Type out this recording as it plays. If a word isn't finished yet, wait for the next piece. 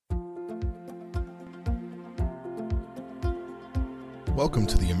Welcome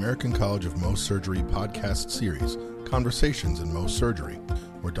to the American College of Mohs Surgery podcast series, Conversations in Mohs Surgery,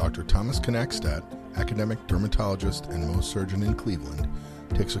 where Dr. Thomas Knackstadt, academic dermatologist and Mohs surgeon in Cleveland,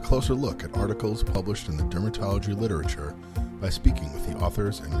 takes a closer look at articles published in the dermatology literature by speaking with the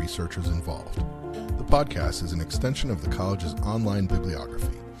authors and researchers involved. The podcast is an extension of the college's online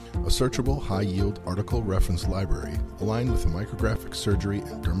bibliography, a searchable, high-yield article reference library aligned with the micrographic surgery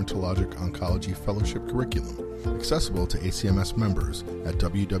and dermatologic oncology fellowship curriculum, accessible to ACMS members at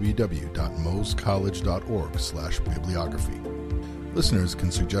www.mohscollege.org/bibliography. Listeners can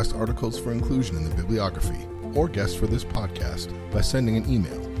suggest articles for inclusion in the bibliography or guests for this podcast by sending an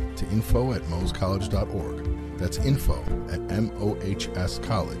email to info@mohscollege.org. That's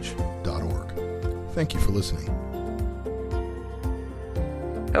info@mohscollege.org. Thank you for listening.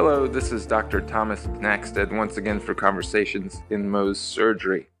 Hello, this is Dr. Thomas Knackstadt once again for Conversations in Mohs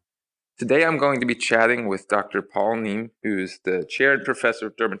Surgery. Today I'm going to be chatting with Dr. Paul Neame, who's the chair and professor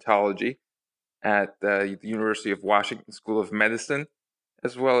of dermatology at the University of Washington School of Medicine,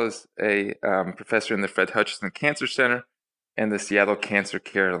 as well as a professor in the Fred Hutchinson Cancer Center and the Seattle Cancer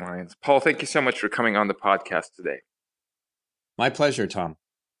Care Alliance. Paul, thank you so much for coming on the podcast today. My pleasure, Tom.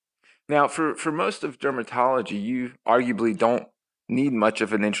 Now, for most of dermatology, you arguably don't need much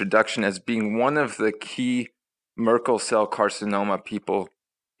of an introduction as being one of the key Merkel cell carcinoma people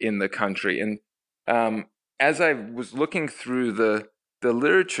in the country. And as I was looking through the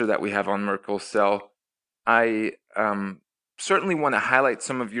literature that we have on Merkel cell, I certainly want to highlight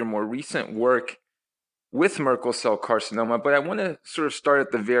some of your more recent work with Merkel cell carcinoma, but I want to sort of start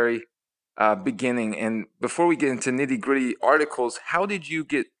at the very beginning. And before we get into nitty-gritty articles, how did you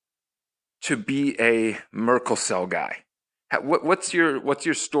get to be a Merkel cell guy? What's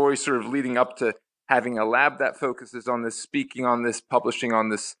your story sort of leading up to having a lab that focuses on this, speaking on this, publishing on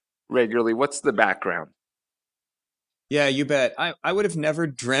this regularly? What's the background? Yeah, you bet. I would have never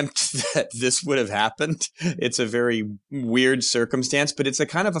dreamt that this would have happened. It's a very weird circumstance, but it's a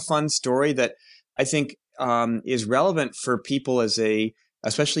kind of a fun story that I think is relevant for people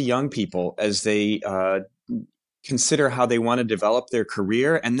especially young people, as they consider how they want to develop their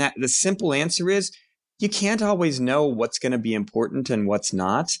career. And that the simple answer is, you can't always know what's going to be important and what's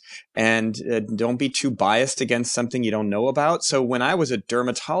not. And don't be too biased against something you don't know about. So when I was a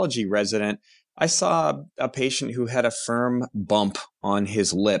dermatology resident, I saw a patient who had a firm bump on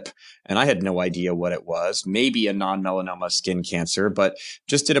his lip, and I had no idea what it was. Maybe a non-melanoma skin cancer, but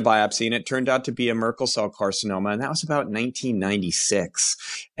just did a biopsy, and it turned out to be a Merkel cell carcinoma, and that was about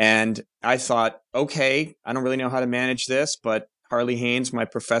 1996. And I thought, okay, I don't really know how to manage this, but Harley Haynes, my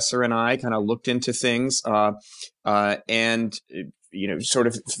professor, and I kind of looked into things and sort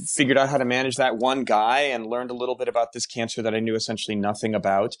of figured out how to manage that one guy and learned a little bit about this cancer that I knew essentially nothing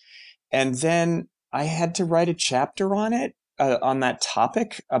about. And then I had to write a chapter on it, on that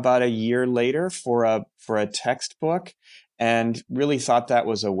topic, about a year later for a textbook, and really thought that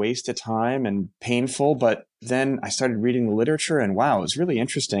was a waste of time and painful. But then I started reading the literature, and wow, it was really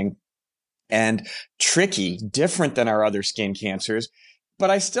interesting and tricky, different than our other skin cancers. But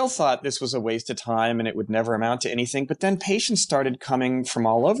I still thought this was a waste of time and it would never amount to anything. But then patients started coming from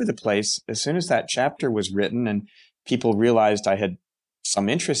all over the place as soon as that chapter was written, and people realized I had some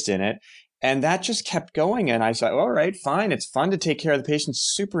interest in it. And that just kept going. And I thought, all right, fine. It's fun to take care of the patients.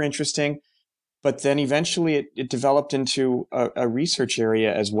 Super interesting. But then eventually it developed into a research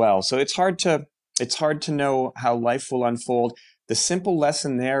area as well. So it's hard to know how life will unfold. The simple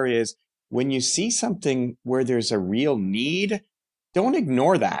lesson there is, when you see something where there's a real need, don't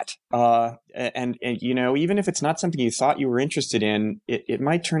ignore that. And even if it's not something you thought you were interested in, it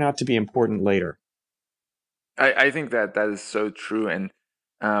might turn out to be important later. I think that is so true. And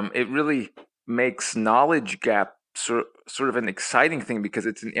it really makes knowledge gap sort of an exciting thing, because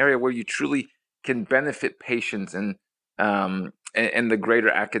it's an area where you truly can benefit patients and the greater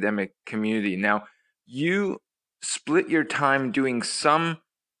academic community. Now, you split your time doing some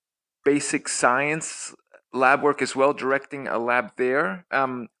basic science lab work as well, directing a lab there.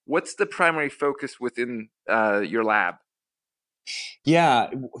 What's the primary focus within your lab? Yeah,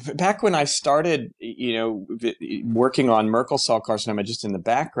 back when I started, working on Merkel cell carcinoma just in the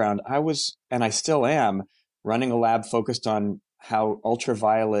background, I was, and I still am, running a lab focused on how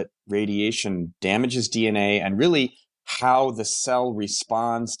ultraviolet radiation damages DNA and really how the cell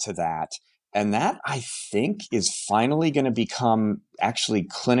responds to that. And that, I think, is finally going to become actually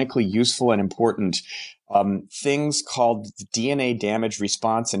clinically useful and important. Things called DNA damage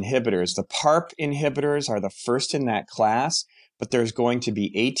response inhibitors. The PARP inhibitors are the first in that class, but there's going to be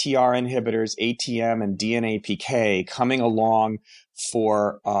ATR inhibitors, ATM, and DNA PK coming along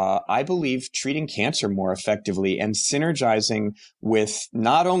for, I believe, treating cancer more effectively and synergizing with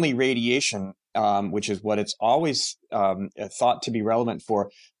not only radiation, which is what it's always thought to be relevant for,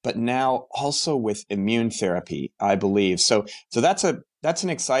 but now also with immune therapy, I believe. So that's an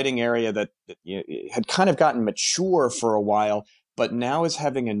exciting area that had kind of gotten mature for a while, but now is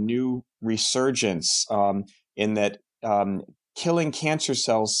having a new resurgence in that killing cancer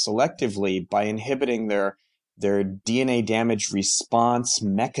cells selectively by inhibiting their DNA damage response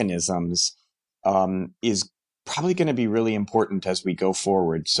mechanisms is probably going to be really important as we go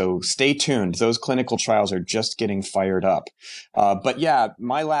forward. So stay tuned. Those clinical trials are just getting fired up. But yeah,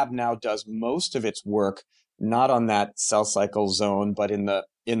 my lab now does most of its work not on that cell cycle zone, but in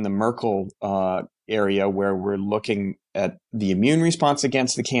the Merkel area where we're looking at the immune response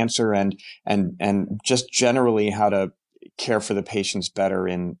against the cancer and just generally how to care for the patients better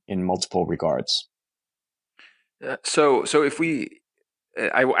in multiple regards. So if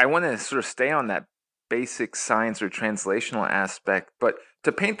I want to sort of stay on that basic science or translational aspect, but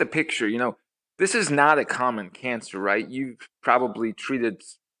to paint the picture, this is not a common cancer, right? You've probably treated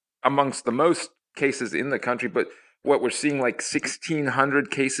amongst the most cases in the country, but what we're seeing like 1,600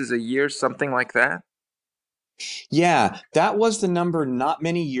 cases a year, something like that? Yeah, that was the number not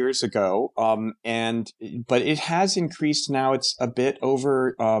many years ago, but it has increased now. It's a bit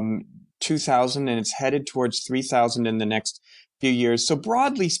over 2,000, and it's headed towards 3,000 in the next few years. So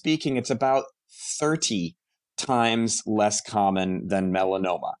broadly speaking, it's about 30 times less common than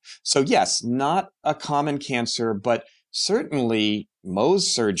melanoma. So yes, not a common cancer, but certainly Mohs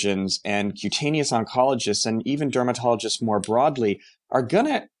surgeons and cutaneous oncologists and even dermatologists more broadly are going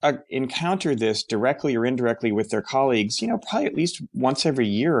to encounter this directly or indirectly with their colleagues, probably at least once every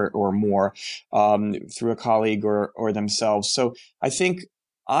year or more through a colleague or themselves. So I think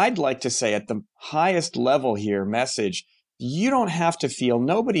I'd like to say at the highest level here, message, you don't have to feel,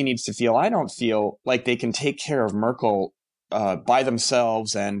 nobody needs to feel, I don't feel like they can take care of Merkel by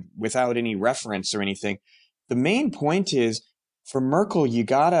themselves and without any reference or anything. The main point is for Merkel, you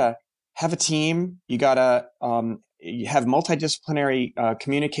gotta have a team, you gotta you have multidisciplinary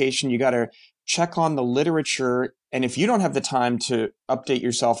communication, you gotta check on the literature. And if you don't have the time to update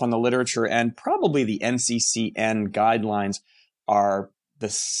yourself on the literature, and probably the NCCN guidelines are the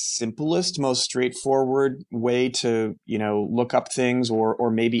simplest, most straightforward way to, look up things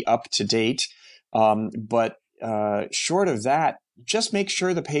or maybe up to date. But short of that, just make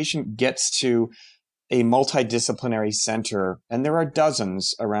sure the patient gets to a multidisciplinary center. And there are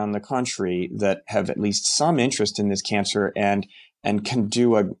dozens around the country that have at least some interest in this cancer and can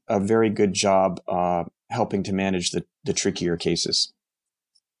do a very good job helping to manage the trickier cases.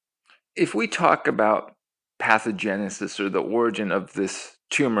 If we talk about pathogenesis or the origin of this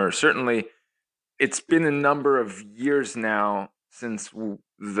tumor, certainly it's been a number of years now since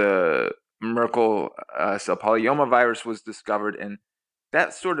the Merkel cell polyoma virus was discovered, and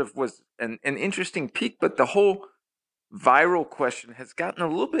that sort of was an interesting peak, but the whole viral question has gotten a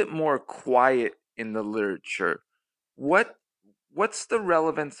little bit more quiet in the literature. What's the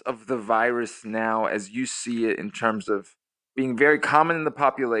relevance of the virus now as you see it in terms of being very common in the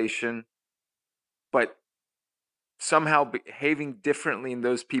population, but somehow behaving differently in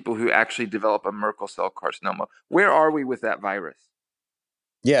those people who actually develop a Merkel cell carcinoma? Where are we with that virus?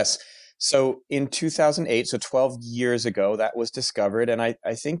 Yes. So in 2008, so 12 years ago, that was discovered. And I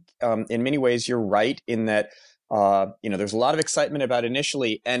think in many ways, you're right in that, there's a lot of excitement about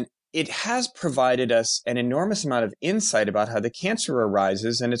initially, and it has provided us an enormous amount of insight about how the cancer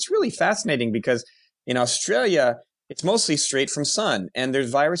arises. And it's really fascinating because in Australia, it's mostly straight from sun, and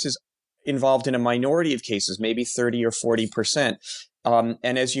there's viruses involved in a minority of cases, maybe 30 or 40%.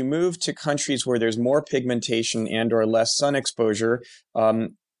 And as you move to countries where there's more pigmentation and or less sun exposure,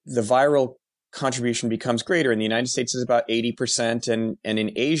 the viral contribution becomes greater. In the United States, it's about 80%, and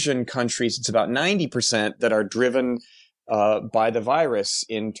in Asian countries, it's about 90% that are driven by the virus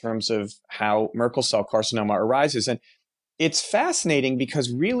in terms of how Merkel cell carcinoma arises. And it's fascinating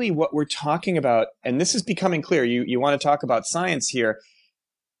because really what we're talking about, and this is becoming clear, you want to talk about science here,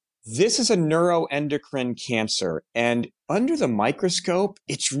 this is a neuroendocrine cancer, and under the microscope,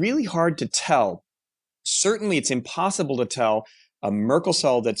 it's really hard to tell. Certainly, it's impossible to tell a Merkel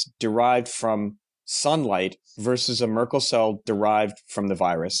cell that's derived from sunlight versus a Merkel cell derived from the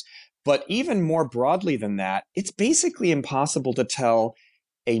virus. But even more broadly than that, it's basically impossible to tell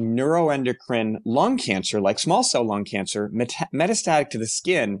a neuroendocrine lung cancer, like small cell lung cancer, metastatic to the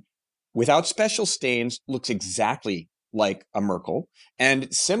skin, without special stains, looks exactly like a Merkel.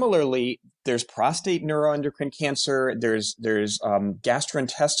 And similarly, There's prostate neuroendocrine cancer. There's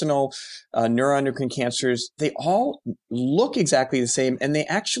gastrointestinal neuroendocrine cancers. They all look exactly the same, and they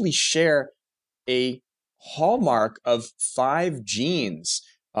actually share a hallmark of 5 genes.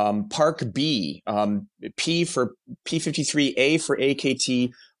 PARC-B, P for P53, A for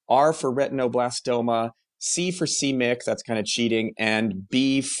AKT, R for retinoblastoma, C for c-Myc, that's kind of cheating, and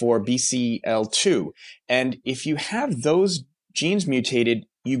B for BCL2. And if you have those genes mutated,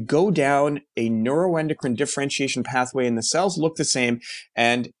 you go down a neuroendocrine differentiation pathway, and the cells look the same,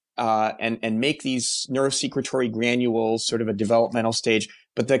 and make these neurosecretory granules, sort of a developmental stage.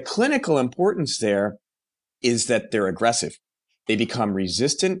 But the clinical importance there is that they're aggressive. They become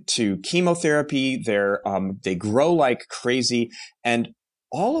resistant to chemotherapy. They grow like crazy, and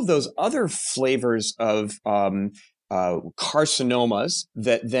all of those other flavors of carcinomas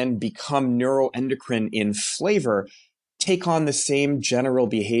that then become neuroendocrine in flavor take on the same general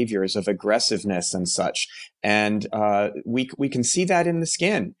behaviors of aggressiveness and such. And we can see that in the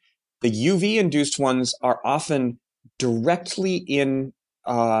skin. The UV-induced ones are often directly in,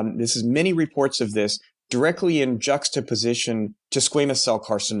 this is many reports of this, directly in juxtaposition to squamous cell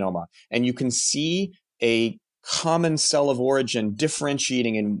carcinoma. And you can see a common cell of origin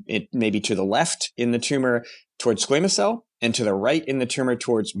differentiating in it, maybe to the left in the tumor towards squamous cell, and to the right in the tumor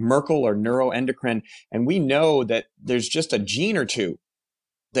towards Merkel or neuroendocrine. And we know that there's just a gene or two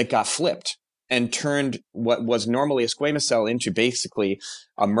that got flipped and turned what was normally a squamous cell into basically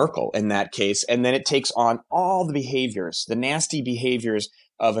a Merkel in that case. And then it takes on all the behaviors, the nasty behaviors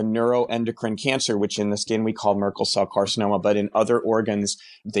of a neuroendocrine cancer, which in the skin we call Merkel cell carcinoma, but in other organs,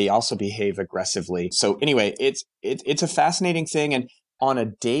 they also behave aggressively. So anyway, it's a fascinating thing. And on a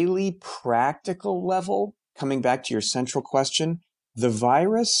daily practical level, coming back to your central question, the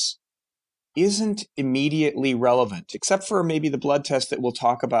virus isn't immediately relevant, except for maybe the blood test that we'll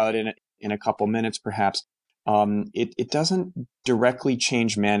talk about in a couple minutes, perhaps. It doesn't directly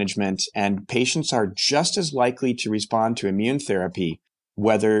change management, and patients are just as likely to respond to immune therapy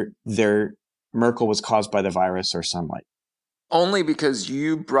whether their Merkel was caused by the virus or sunlight. Only because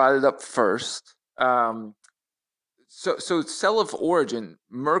you brought it up first. So cell of origin,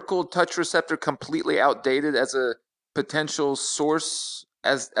 Merkel touch receptor completely outdated as a potential source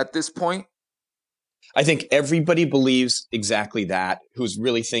at this point? I think everybody believes exactly that, who's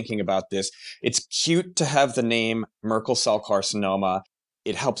really thinking about this. It's cute to have the name Merkel cell carcinoma.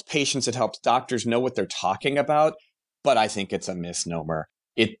 It helps patients, it helps doctors know what they're talking about, but I think it's a misnomer.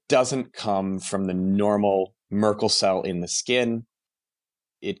 It doesn't come from the normal Merkel cell in the skin.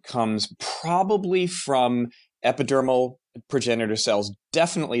 It comes probably from epidermal progenitor cells.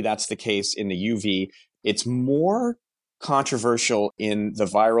 Definitely that's the case in the UV. It's more controversial in the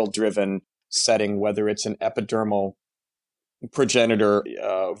viral-driven setting, whether it's an epidermal progenitor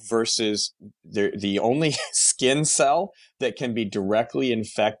versus the only skin cell that can be directly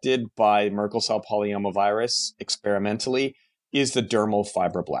infected by Merkel cell polyomavirus experimentally is the dermal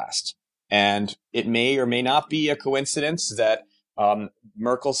fibroblast. And it may or may not be a coincidence that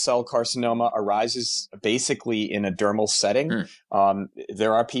Merkel cell carcinoma arises basically in a dermal setting.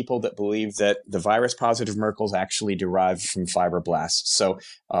 There are people that believe that the virus-positive Merkel is actually derived from fibroblasts. So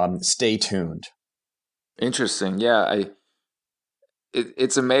stay tuned. Interesting. Yeah,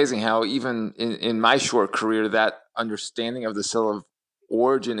 it's amazing how even in my short career, that understanding of the cell of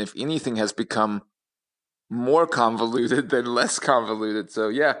origin, if anything, has become more convoluted than less convoluted. So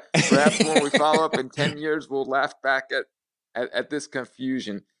yeah, perhaps when we follow up in 10 years, we'll laugh back at this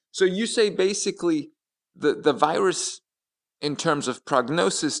confusion. So you say basically the virus in terms of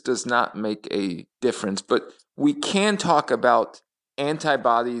prognosis does not make a difference, but we can talk about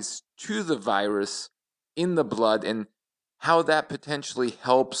antibodies to the virus in the blood and how that potentially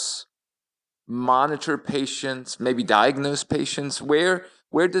helps monitor patients, maybe diagnose patients. Where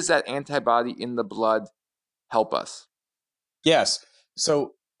does that antibody in the blood help us? Yes.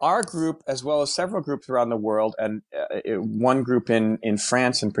 So our group, as well as several groups around the world, and one group in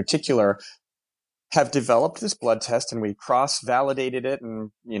France in particular, have developed this blood test, and we cross-validated it and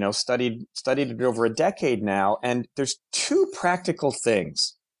studied it over a decade now. And there's 2 practical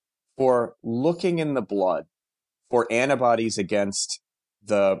things for looking in the blood for antibodies against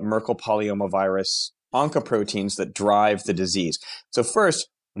the Merkel polyomavirus oncoproteins that drive the disease. So first,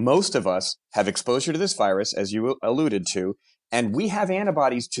 most of us have exposure to this virus, as you alluded to, and we have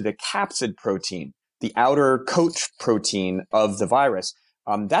antibodies to the capsid protein, the outer coat protein of the virus.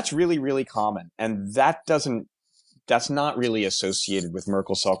 That's really, really common. And that's not really associated with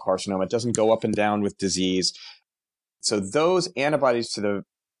Merkel cell carcinoma. It doesn't go up and down with disease. So those antibodies to the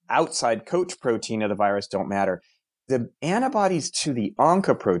outside coat protein of the virus don't matter. The antibodies to the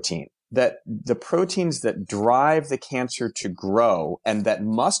oncoprotein, that the proteins that drive the cancer to grow and that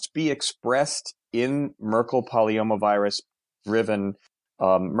must be expressed in Merkel polyomavirus-driven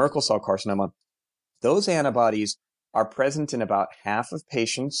Merkel cell carcinoma, those antibodies are present in about half of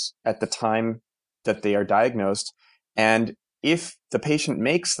patients at the time that they are diagnosed. And if the patient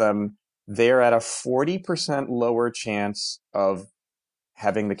makes them, they're at a 40% lower chance of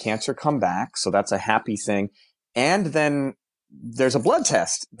having the cancer come back. So that's a happy thing. And then there's a blood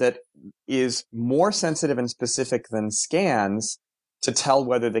test that is more sensitive and specific than scans to tell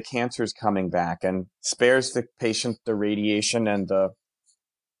whether the cancer is coming back and spares the patient the radiation and the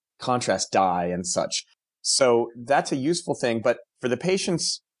contrast dye and such. So that's a useful thing. But for the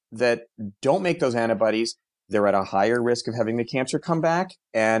patients that don't make those antibodies, they're at a higher risk of having the cancer come back,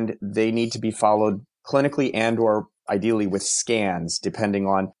 and they need to be followed clinically and or ideally with scans, depending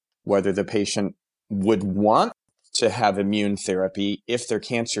on whether the patient would want to have immune therapy if their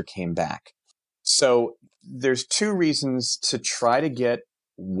cancer came back. So there's two reasons to try to get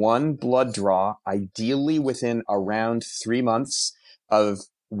one blood draw, ideally within around 3 months of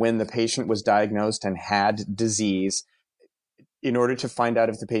when the patient was diagnosed and had disease, in order to find out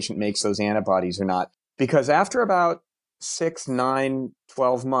if the patient makes those antibodies or not. Because after about 6, 9,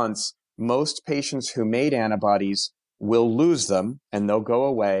 12 months, most patients who made antibodies will lose them and they'll go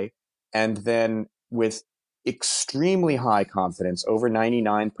away. And then with extremely high confidence, over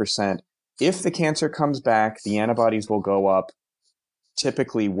 99%, if the cancer comes back, the antibodies will go up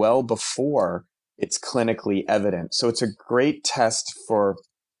typically well before it's clinically evident. So it's a great test for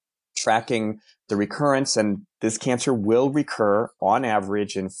tracking the recurrence, and this cancer will recur on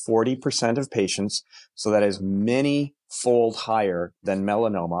average in 40% of patients. So that is many-fold higher than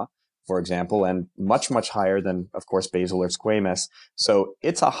melanoma, for example, and much, much higher than, of course, basal or squamous. So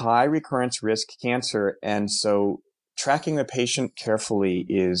it's a high recurrence risk cancer. And so tracking the patient carefully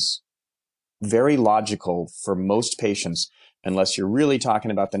is very logical for most patients, unless you're really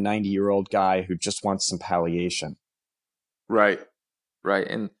talking about the 90-year-old guy who just wants some palliation. Right.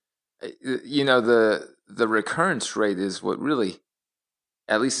 And the recurrence rate is what really,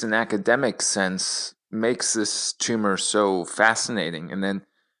 at least in academic sense, makes this tumor so fascinating. And then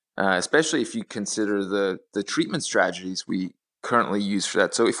especially if you consider the treatment strategies we currently use for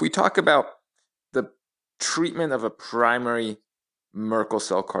that. So if we talk about the treatment of a primary Merkel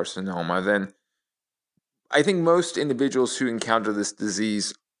cell carcinoma, then I think most individuals who encounter this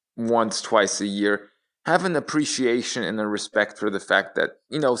disease once, twice a year have an appreciation and a respect for the fact that,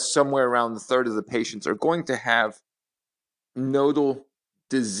 somewhere around a third of the patients are going to have nodal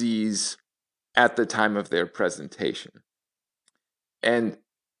disease at the time of their presentation. And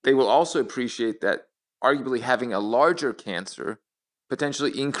they will also appreciate that arguably having a larger cancer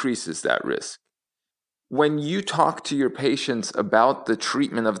potentially increases that risk. When you talk to your patients about the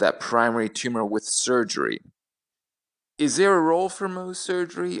treatment of that primary tumor with surgery, is there a role for Mohs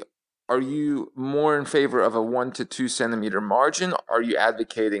surgery? Are you more in favor of a 1 to 2 centimeter margin? Are you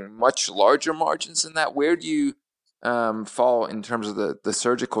advocating much larger margins than that? Where do you fall in terms of the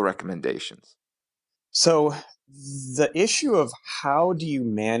surgical recommendations? So the issue of how do you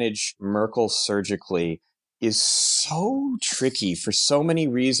manage Merkel surgically is so tricky for so many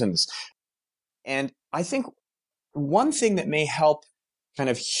reasons. And I think one thing that may help kind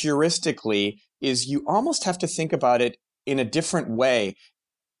of heuristically is you almost have to think about it in a different way.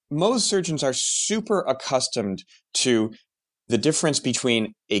 Mohs surgeons are super accustomed to the difference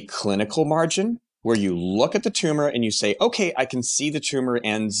between a clinical margin, where you look at the tumor and you say, okay, I can see the tumor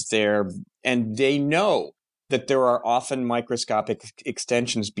ends there, and they know that there are often microscopic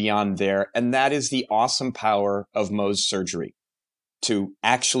extensions beyond there, and that is the awesome power of Mohs surgery, to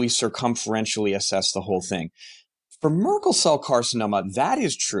actually circumferentially assess the whole thing. For Merkel cell carcinoma, that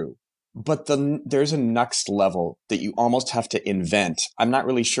is true. But there's a next level that you almost have to invent. I'm not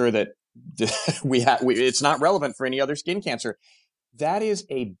really sure that it's not relevant for any other skin cancer. That is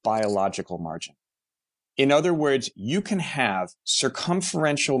a biological margin. In other words, you can have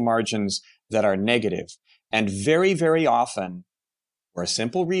circumferential margins that are negative, and very, very often, for a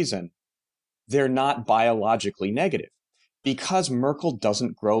simple reason, they're not biologically negative. Because Merkel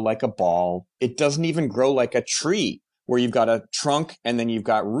doesn't grow like a ball, it doesn't even grow like a tree, where you've got a trunk and then you've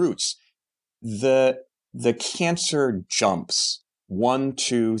got roots. The cancer jumps 1,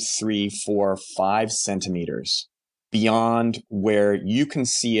 2, 3, 4, 5 centimeters beyond where you can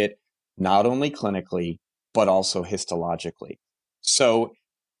see it not only clinically, but also histologically. So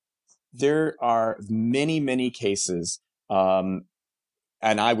there are many, many cases, and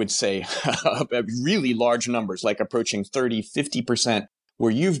I would say really large numbers, like approaching 30, 50%,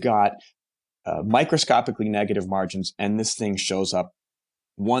 where you've got microscopically negative margins, and this thing shows up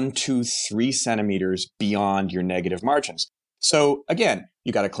 1, 2, 3 centimeters beyond your negative margins. So again,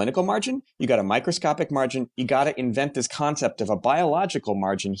 you got a clinical margin, you got a microscopic margin, you got to invent this concept of a biological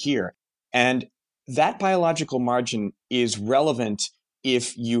margin here. And that biological margin is relevant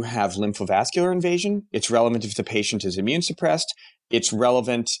if you have lymphovascular invasion. It's relevant if the patient is immune suppressed. It's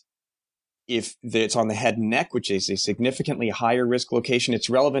relevant if it's on the head and neck, which is a significantly higher risk location. It's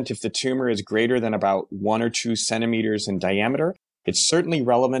relevant if the tumor is greater than about 1 or 2 centimeters in diameter. It's certainly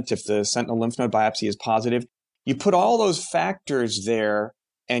relevant if the sentinel lymph node biopsy is positive. You put all those factors there,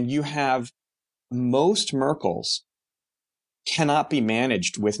 and you have most Merkels cannot be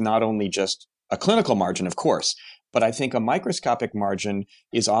managed with not only just a clinical margin, of course, but I think a microscopic margin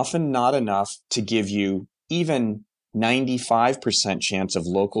is often not enough to give you even 95% chance of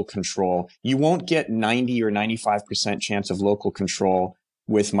local control. You won't get 90 or 95% chance of local control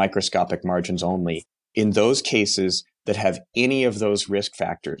with microscopic margins only in those cases that have any of those risk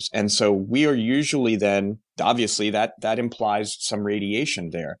factors. And so we are usually then, obviously that implies some radiation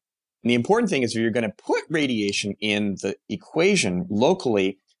there. And the important thing is if you're going to put radiation in the equation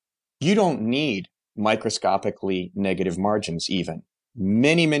locally, you don't need microscopically negative margins even.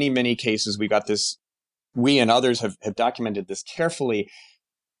 Many, many, many cases, we and others have documented this carefully.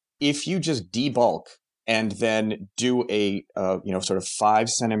 If you just debulk and then do a sort of 5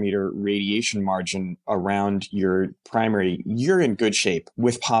 centimeter radiation margin around your primary, you're in good shape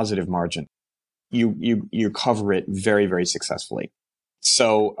with positive margin. You cover it very, very successfully.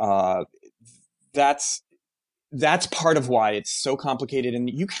 So that's part of why it's so complicated, and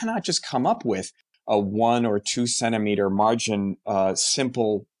you cannot just come up with a 1 or 2 centimeter margin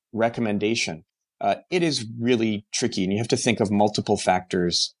simple recommendation. It is really tricky, and you have to think of multiple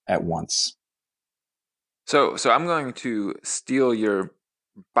factors at once. So I'm going to steal your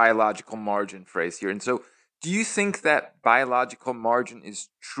biological margin phrase here. And so do you think that biological margin is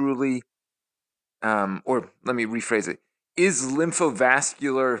truly, or let me rephrase it, is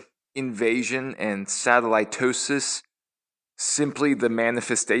lymphovascular invasion and satelitosis simply the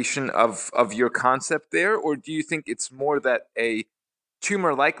manifestation of your concept there? Or do you think it's more that a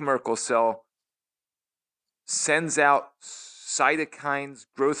tumor like Merkel cell sends out cytokines,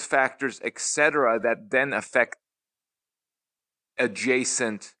 growth factors, etc., that then affect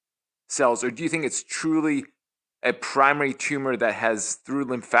adjacent cells? Or do you think it's truly a primary tumor that has, through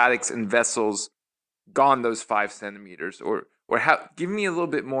lymphatics and vessels, gone those 5 centimeters? Or how? Give me a little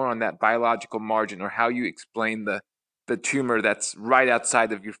bit more on that biological margin, or how you explain the tumor that's right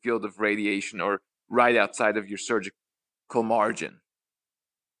outside of your field of radiation or right outside of your surgical margin.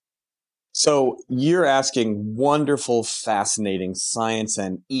 So you're asking wonderful, fascinating science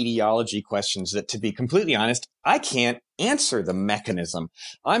and etiology questions that, to be completely honest, I can't answer the mechanism.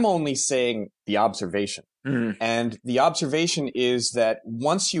 I'm only saying the observation. Mm-hmm. And the observation is that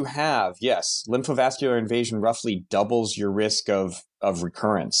once you have, yes, lymphovascular invasion roughly doubles your risk of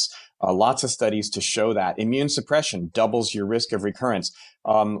recurrence. Lots of studies to show that. Immune suppression doubles your risk of recurrence.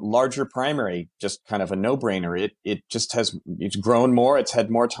 Larger primary, just kind of a no-brainer. It's grown more. It's had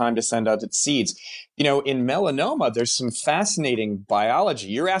more time to send out its seeds. In melanoma, there's some fascinating biology.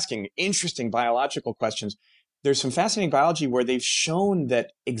 You're asking interesting biological questions. There's some fascinating biology where they've shown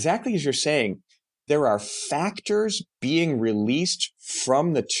that, exactly as you're saying, there are factors being released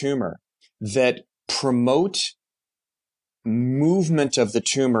from the tumor that promote movement of the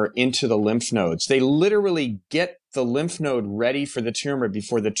tumor into the lymph nodes. They literally get the lymph node ready for the tumor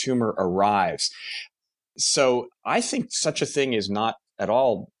before the tumor arrives. So I think such a thing is not at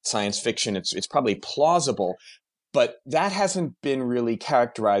all science fiction. It's probably plausible, but that hasn't been really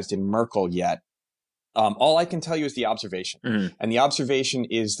characterized in Merkel yet. All I can tell you is the observation. Mm-hmm. And the observation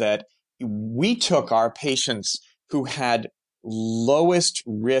is that we took our patients who had lowest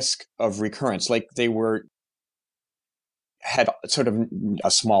risk of recurrence, like they had sort of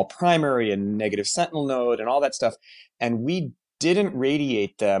a small primary and negative sentinel node and all that stuff. And we didn't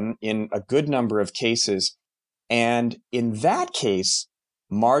radiate them in a good number of cases. And in that case,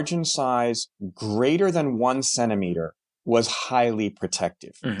 margin size greater than 1 centimeter was highly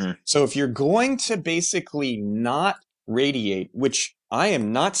protective. Mm-hmm. So if you're going to basically not radiate, which I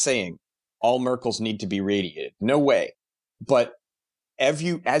am not saying all Merkels need to be radiated, no way. But as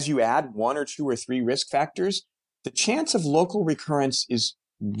you add 1 or 2 or 3 risk factors, the chance of local recurrence is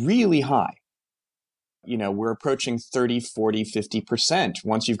really high. We're approaching 30, 40, 50%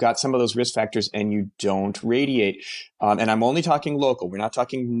 once you've got some of those risk factors and you don't radiate. And I'm only talking local. We're not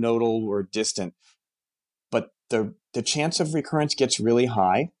talking nodal or distant. But the chance of recurrence gets really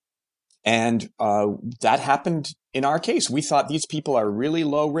high. And that happened in our case. We thought these people are really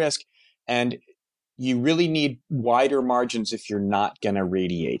low risk. And, you really need wider margins if you're not going to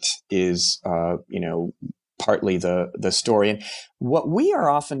radiate is, partly the story. And what we are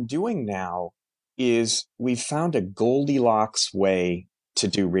often doing now is we've found a Goldilocks way to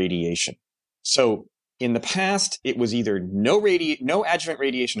do radiation. So in the past, it was either no adjuvant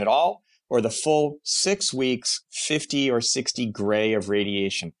radiation at all, or the full 6 weeks, 50 or 60 gray of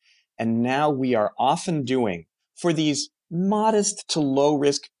radiation. And now we are often doing, for these modest to low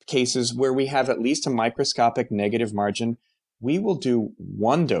risk cases where we have at least a microscopic negative margin, we will do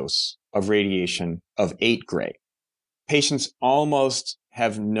 1 dose of radiation of 8 gray. Patients almost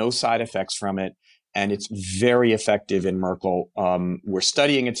have no side effects from it, and it's very effective in Merkel. We're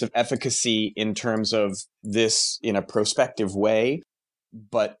studying its efficacy in terms of this in a prospective way,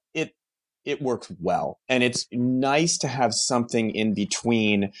 but it works well. And it's nice to have something in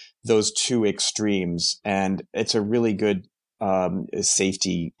between those two extremes, and it's a really good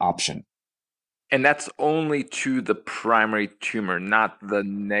safety option. And that's only to the primary tumor, not the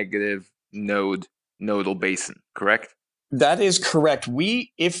negative nodal basin, correct? That is correct.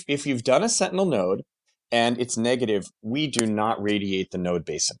 If you've done a sentinel node and it's negative, we do not radiate the node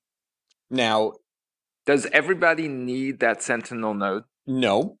basin. Now, does everybody need that sentinel node?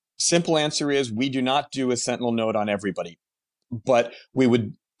 No. Simple answer is we do not do a sentinel node on everybody, but we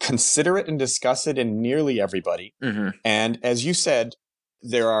would consider it and discuss it in nearly everybody. Mm-hmm. And as you said,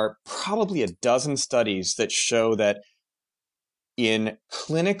 there are probably a dozen studies that show that in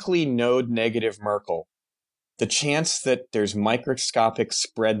clinically node negative Merkel, the chance that there's microscopic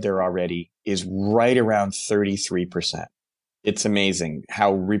spread there already is right around 33%. It's amazing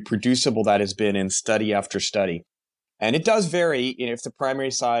how reproducible that has been in study after study. And it does vary. If the primary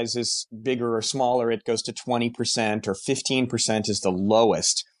size is bigger or smaller, it goes to 20% or 15% is the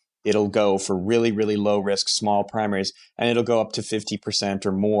lowest. It'll go for really, really low risk small primaries, and it'll go up to 50%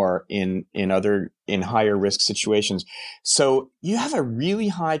 or more in higher risk situations. So you have a really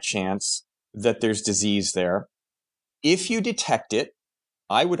high chance that there's disease there. If you detect it,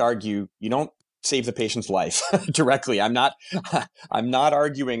 I would argue you don't save the patient's life directly. I'm not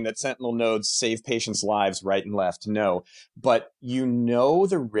arguing that sentinel nodes save patients' lives right and left. No, but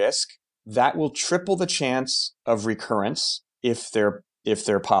the risk that will triple the chance of recurrence if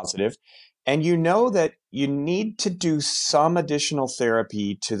they're positive, and that you need to do some additional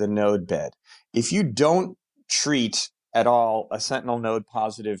therapy to the node bed. If you don't treat at all a sentinel node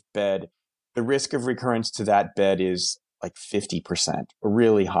positive bed, the risk of recurrence to that bed is like 50%,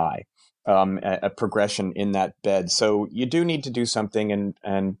 really high. A progression in that bed. So you do need to do something,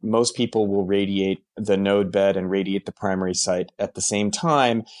 and most people will radiate the node bed and radiate the primary site at the same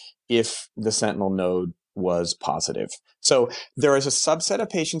time if the sentinel node was positive. So there is a subset of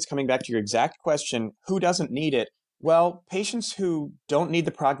patients, coming back to your exact question, who doesn't need it? Well, patients who don't need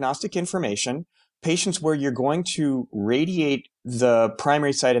the prognostic information, patients where you're going to radiate the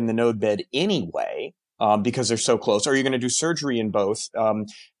primary site and the node bed anyway, because they're so close, or you're going to do surgery in both.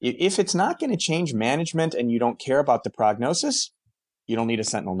 If it's not going to change management and you don't care about the prognosis, you don't need a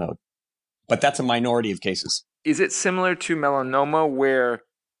sentinel node. But that's a minority of cases. Is it similar to melanoma where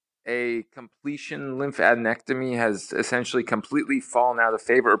a completion lymphadenectomy has essentially completely fallen out of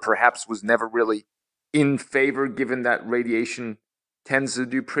favor, or perhaps was never really in favor given that radiation tends to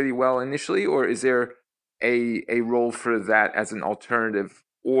do pretty well initially? Or is there a role for that as an alternative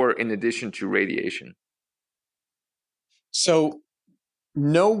or in addition to radiation? So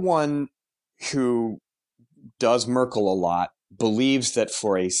no one who does Merkel a lot believes that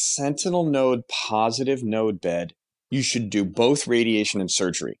for a sentinel node positive node bed, you should do both radiation and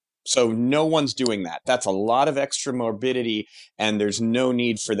surgery. So no one's doing that. That's a lot of extra morbidity, and there's no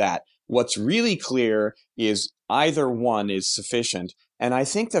need for that. What's really clear is either one is sufficient. And I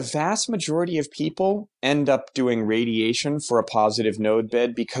think the vast majority of people end up doing radiation for a positive node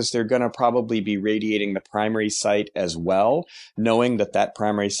bed because they're going to probably be radiating the primary site as well, knowing that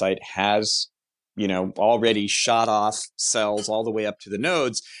primary site has, already shot off cells all the way up to the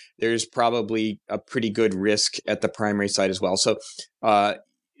nodes. There's probably a pretty good risk at the primary site as well. So,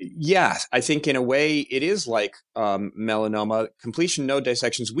 yeah, I think in a way it is like melanoma. Completion node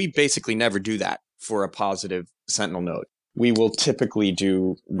dissections, we basically never do that for a positive sentinel node. We will typically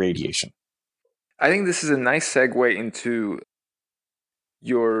do radiation. I think this is a nice segue into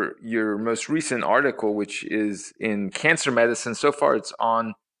your most recent article, which is in Cancer Medicine. So far, it's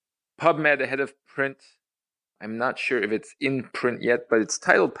on PubMed ahead of print. I'm not sure if it's in print yet, but it's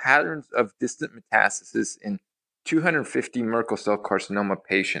titled Patterns of Distant Metastasis in 250 Merkel cell carcinoma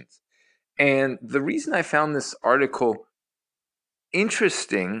patients. And the reason I found this article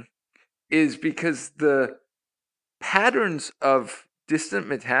interesting is because the patterns of distant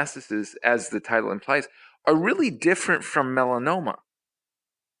metastases, as the title implies, are really different from melanoma.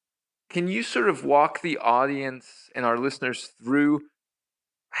 Can you sort of walk the audience and our listeners through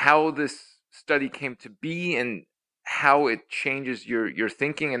how this study came to be and how it changes your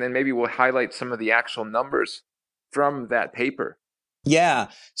thinking? And then maybe we'll highlight some of the actual numbers from that paper. Yeah.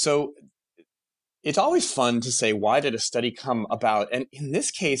 So it's always fun to say, why did a study come about? And in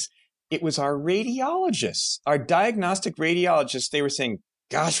this case, it was our radiologists, our diagnostic radiologists. They were saying,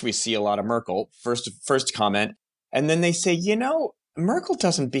 gosh, we see a lot of Merkel, first comment. And then they say, Merkel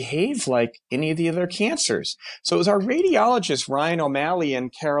doesn't behave like any of the other cancers. So it was our radiologists, Ryan O'Malley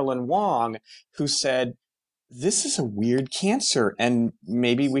and Carolyn Wong, who said, this is a weird cancer and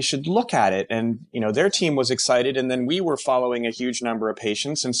maybe we should look at it. And, their team was excited. And then we were following a huge number of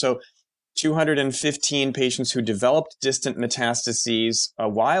patients. And so 215 patients who developed distant metastases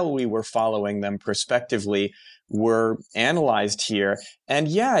while we were following them prospectively were analyzed here. And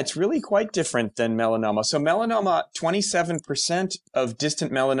yeah, it's really quite different than melanoma. So melanoma, 27% of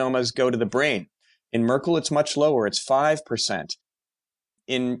distant melanomas go to the brain. In Merkel, it's much lower. It's 5%.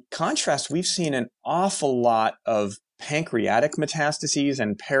 In contrast, we've seen an awful lot of pancreatic metastases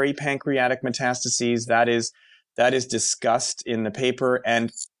and peripancreatic metastases. That is discussed in the paper.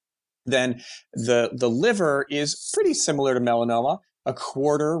 And then the liver is pretty similar to melanoma.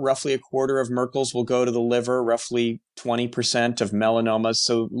 Roughly a quarter of Merkel's will go to the liver, roughly 20% of melanomas.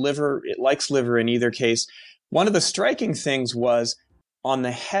 So it likes liver in either case. One of the striking things was on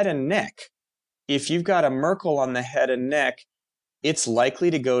the head and neck. If you've got a Merkel on the head and neck, it's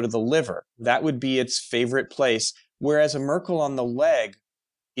likely to go to the liver. That would be its favorite place. Whereas a Merkel on the leg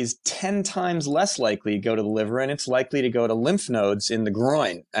is 10 times less likely to go to the liver, and it's likely to go to lymph nodes in the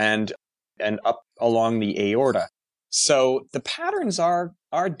groin and up along the aorta. So the patterns are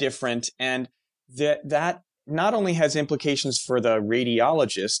different, and that not only has implications for the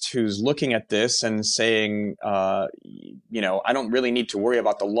radiologist who's looking at this and saying, I don't really need to worry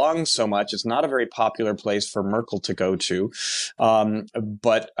about the lungs so much. It's not a very popular place for Merkel to go to,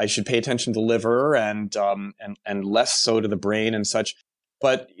 but I should pay attention to the liver and less so to the brain and such.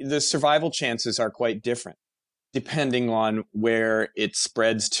 But the survival chances are quite different depending on where it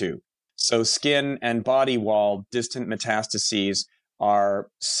spreads to. So skin and body wall distant metastases are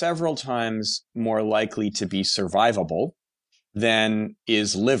several times more likely to be survivable than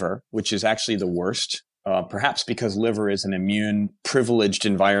is liver, which is actually the worst, perhaps because liver is an immune privileged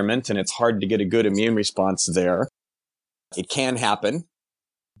environment and it's hard to get a good immune response there. It can happen,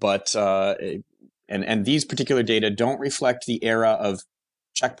 but and these particular data don't reflect the era of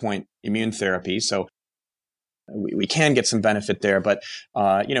checkpoint immune therapy. So we can get some benefit there, but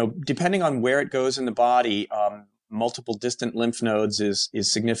depending on where it goes in the body, multiple distant lymph nodes is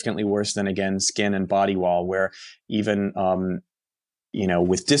significantly worse than, again, skin and body wall, where even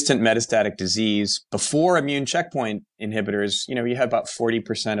with distant metastatic disease before immune checkpoint inhibitors, you have about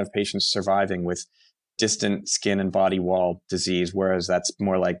 40% of patients surviving with distant skin and body wall disease, whereas that's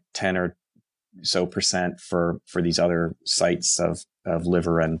more like 10 or so percent for these other sites of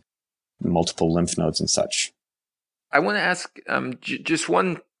liver and multiple lymph nodes and such. I want to ask just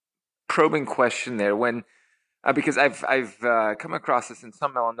one probing question there. Because I've come across this in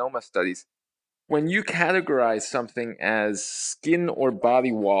some melanoma studies. When you categorize something as skin or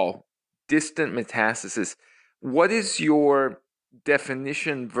body wall distant metastasis, what is your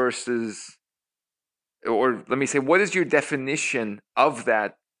definition what is your definition of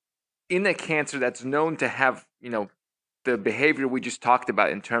that in a cancer that's known to have, the behavior we just talked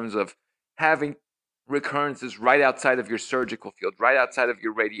about in terms of having recurrences right outside of your surgical field, right outside of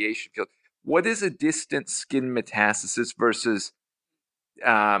your radiation field? What is a distant skin metastasis versus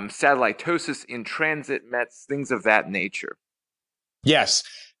satellotosis, in transit mets, things of that nature? Yes,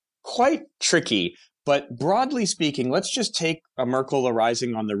 quite tricky. But broadly speaking, let's just take a Merkel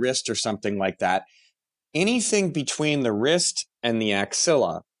arising on the wrist or something like that. Anything between the wrist and the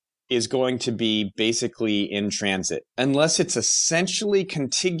axilla is going to be basically in transit, unless it's essentially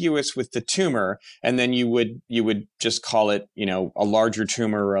contiguous with the tumor, and then you would just call it, a larger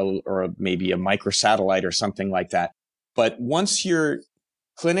tumor or maybe a microsatellite or something like that. But once you're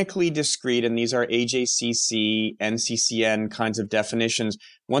clinically discrete, and these are AJCC, NCCN kinds of definitions,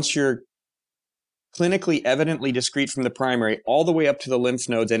 once you're clinically evidently discrete from the primary all the way up to the lymph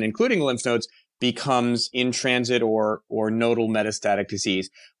nodes and including lymph nodes, becomes in transit or nodal metastatic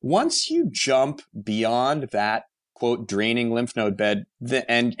disease. Once you jump beyond that, quote, draining lymph node bed,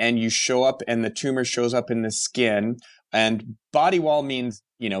 and you show up and the tumor shows up in the skin, and body wall means,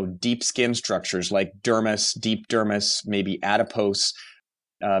 deep skin structures like dermis, deep dermis, maybe adipose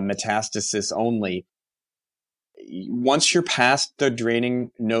metastasis only. once you're past the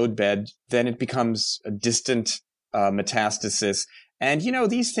draining node bed, then it becomes a distant metastasis. And,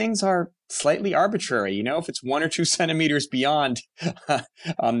 these things are slightly arbitrary. If it's 1 or 2 centimeters beyond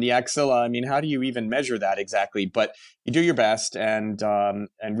the axilla, how do you even measure that exactly? But you do your best and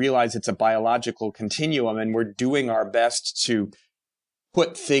realize it's a biological continuum, and we're doing our best to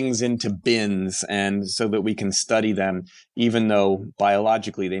put things into bins and so that we can study them, even though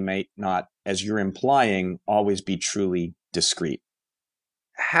biologically they might not, as you're implying, always be truly discrete.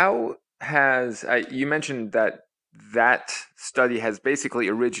 How has, you mentioned that study has basically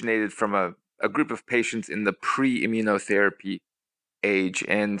originated from a group of patients in the pre-immunotherapy age.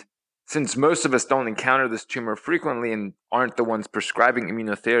 And since most of us don't encounter this tumor frequently and aren't the ones prescribing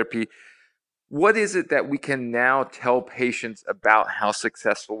immunotherapy, what is it that we can now tell patients about how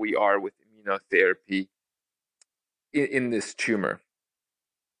successful we are with immunotherapy in this tumor?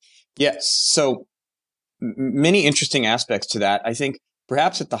 Yes. So many interesting aspects to that. I think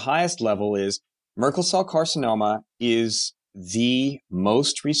perhaps at the highest level is Merkel cell carcinoma is the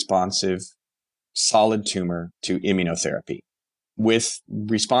most responsive solid tumor to immunotherapy, with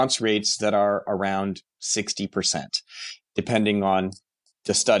response rates that are around 60%, depending on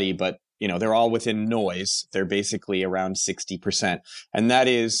the study, but they're all within noise. They're basically around 60%. And that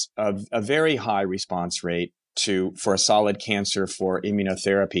is a very high response rate for a solid cancer for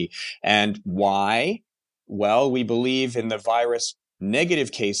immunotherapy. And why? Well, we believe in the virus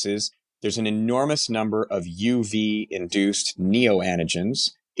negative cases, there's an enormous number of UV-induced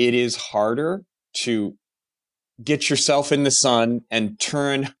neoantigens. It is harder to get yourself in the sun and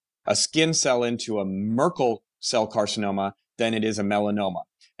turn a skin cell into a Merkel cell carcinoma than it is a melanoma.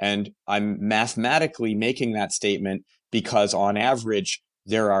 And I'm mathematically making that statement because on average,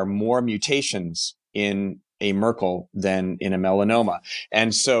 there are more mutations in a Merkel than in a melanoma.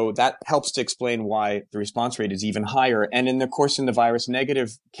 And so that helps to explain why the response rate is even higher. And in the virus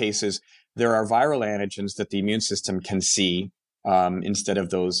negative cases, there are viral antigens that the immune system can see instead of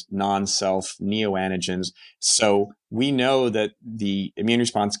those non-self neoantigens. So we know that the immune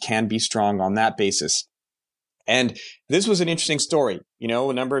response can be strong on that basis. And this was an interesting story,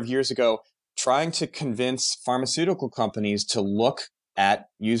 a number of years ago, trying to convince pharmaceutical companies to look at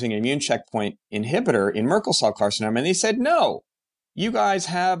using an immune checkpoint inhibitor in Merkel cell carcinoma. And they said, no, you guys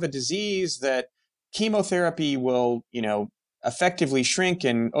have a disease that chemotherapy will, effectively shrink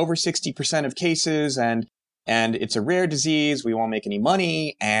in over 60% of cases. And it's a rare disease. We won't make any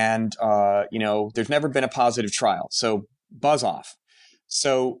money. And, there's never been a positive trial. So buzz off.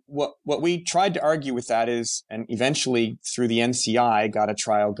 So what we tried to argue with that is, and eventually through the NCI got a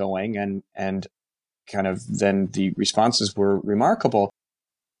trial going and kind of then the responses were remarkable,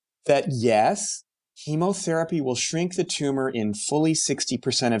 that yes, chemotherapy will shrink the tumor in fully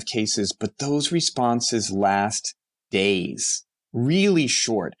 60% of cases, but those responses last days, really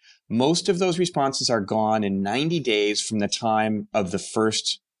short. Most of those responses are gone in 90 days from the time of the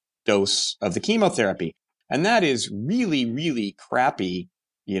first dose of the chemotherapy. And that is really, really crappy,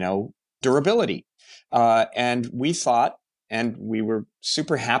 durability. And we thought, and we were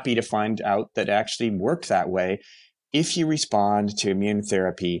super happy to find out that it actually worked that way. If you respond to immune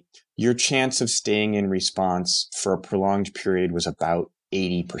therapy, your chance of staying in response for a prolonged period was about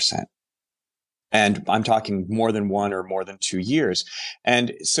 80%. And I'm talking more than 1 or more than 2 years.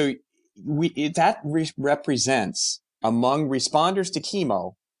 And so that represents, among responders to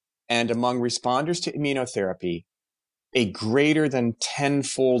chemo and among responders to immunotherapy, a greater than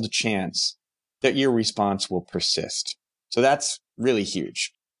 10-fold chance that your response will persist. So that's really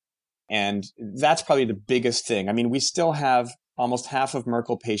huge. And that's probably the biggest thing. We still have almost half of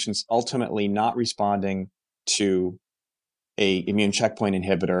Merkel patients ultimately not responding to a immune checkpoint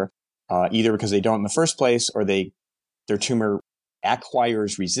inhibitor, either because they don't in the first place or their tumor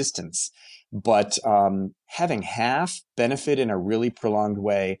acquires resistance. But having half benefit in a really prolonged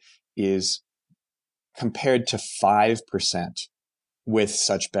way is compared to 5% with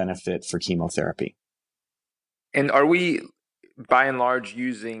such benefit for chemotherapy. And are we, by and large,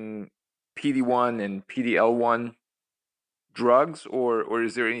 using PD-1 and PD-L1 drugs, or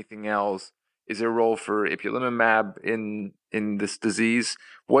is there anything else? Is there a role for ipilimumab in this disease?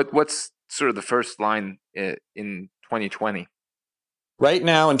 What's sort of the first line in 2020? Right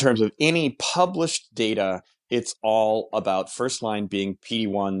now, in terms of any published data, it's all about first line being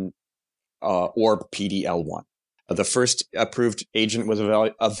PD-1 or PD-L1. The first approved agent was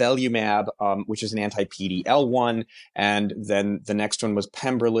avelumab, which is an anti-PD-L1, and then the next one was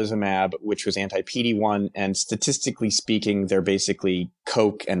pembrolizumab, which was anti-PD-1, and statistically speaking, they're basically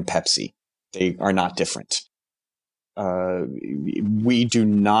Coke and Pepsi. They are not different. we do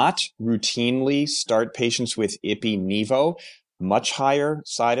not routinely start patients with Ipi/Nivo. Much higher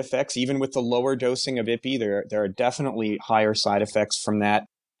side effects, even with the lower dosing of Ipi, there are definitely higher side effects from that.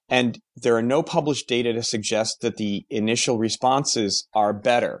 And there are no published data to suggest that the initial responses are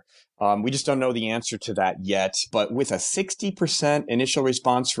better. We just don't know the answer to that yet. But with a 60% initial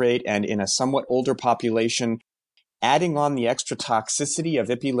response rate and in a somewhat older population, adding on the extra toxicity of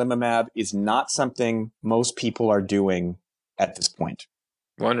ipilimumab is not something most people are doing at this point.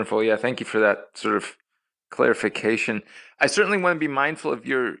 Wonderful. Yeah, thank you for that sort of clarification. I certainly want to be mindful of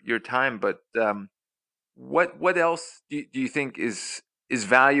your time, but what else do you think is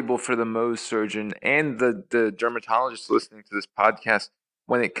valuable for the Mohs surgeon and the dermatologist listening to this podcast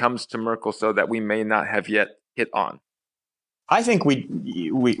when it comes to Merkel cell that we may not have yet hit on? I think we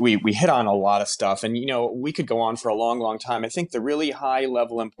hit on a lot of stuff, and we could go on for a long time. I think the really high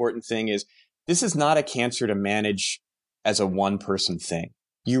level important thing is this is not a cancer to manage as a one person thing.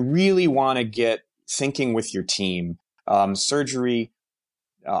 You really want to get thinking with your team. Surgery,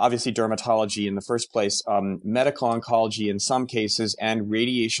 obviously dermatology in the first place, medical oncology in some cases, and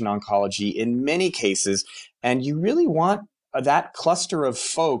radiation oncology in many cases. And you really want that cluster of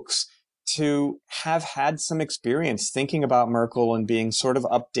folks to have had some experience thinking about Merkel and being sort of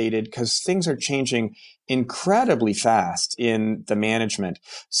updated, because things are changing incredibly fast in the management.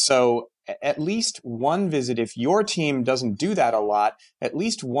 So at least one visit, if your team doesn't do that a lot, at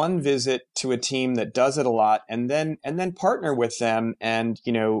least one visit to a team that does it a lot, and then partner with them and,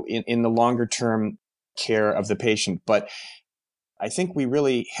 in the longer term care of the patient. But I think we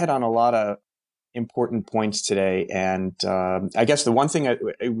really hit on a lot of important points today. And I guess the one thing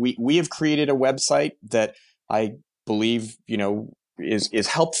we have created a website that I believe, is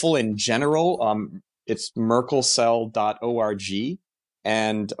helpful in general. It's merkelcell.org.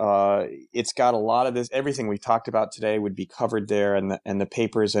 And it's got a lot of this. Everything we talked about today would be covered there, and the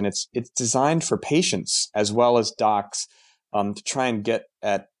papers. And it's designed for patients as well as docs to try and get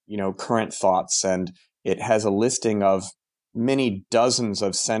at current thoughts. And it has a listing of many dozens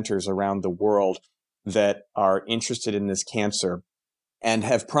of centers around the world that are interested in this cancer and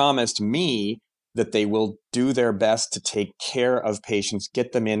have promised me that they will do their best to take care of patients,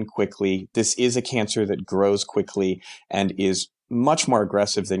 get them in quickly. This is a cancer that grows quickly and is much more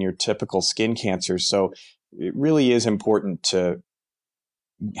aggressive than your typical skin cancer. So it really is important to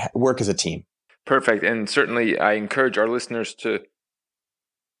work as a team. Perfect. And certainly I encourage our listeners to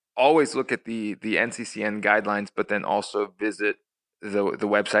always look at the NCCN guidelines, but then also visit the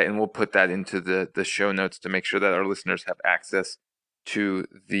website, and we'll put that into the show notes to make sure that our listeners have access to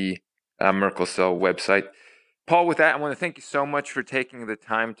the Merkel Cell website. Paul, with that, I want to thank you so much for taking the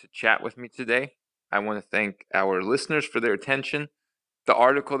time to chat with me today. I want to thank our listeners for their attention. The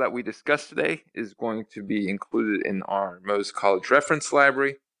article that we discussed today is going to be included in our Mohs College reference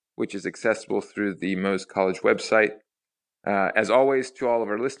library, which is accessible through the Mohs College website. As always, to all of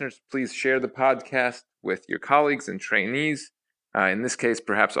our listeners, please share the podcast with your colleagues and trainees. In this case,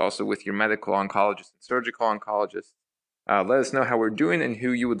 perhaps also with your medical oncologists and surgical oncologists. Let us know how we're doing and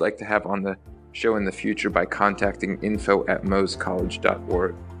who you would like to have on the show in the future by contacting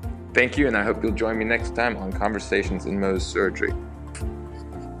info@mohscollege.org. Thank you, and I hope you'll join me next time on Conversations in Mohs Surgery.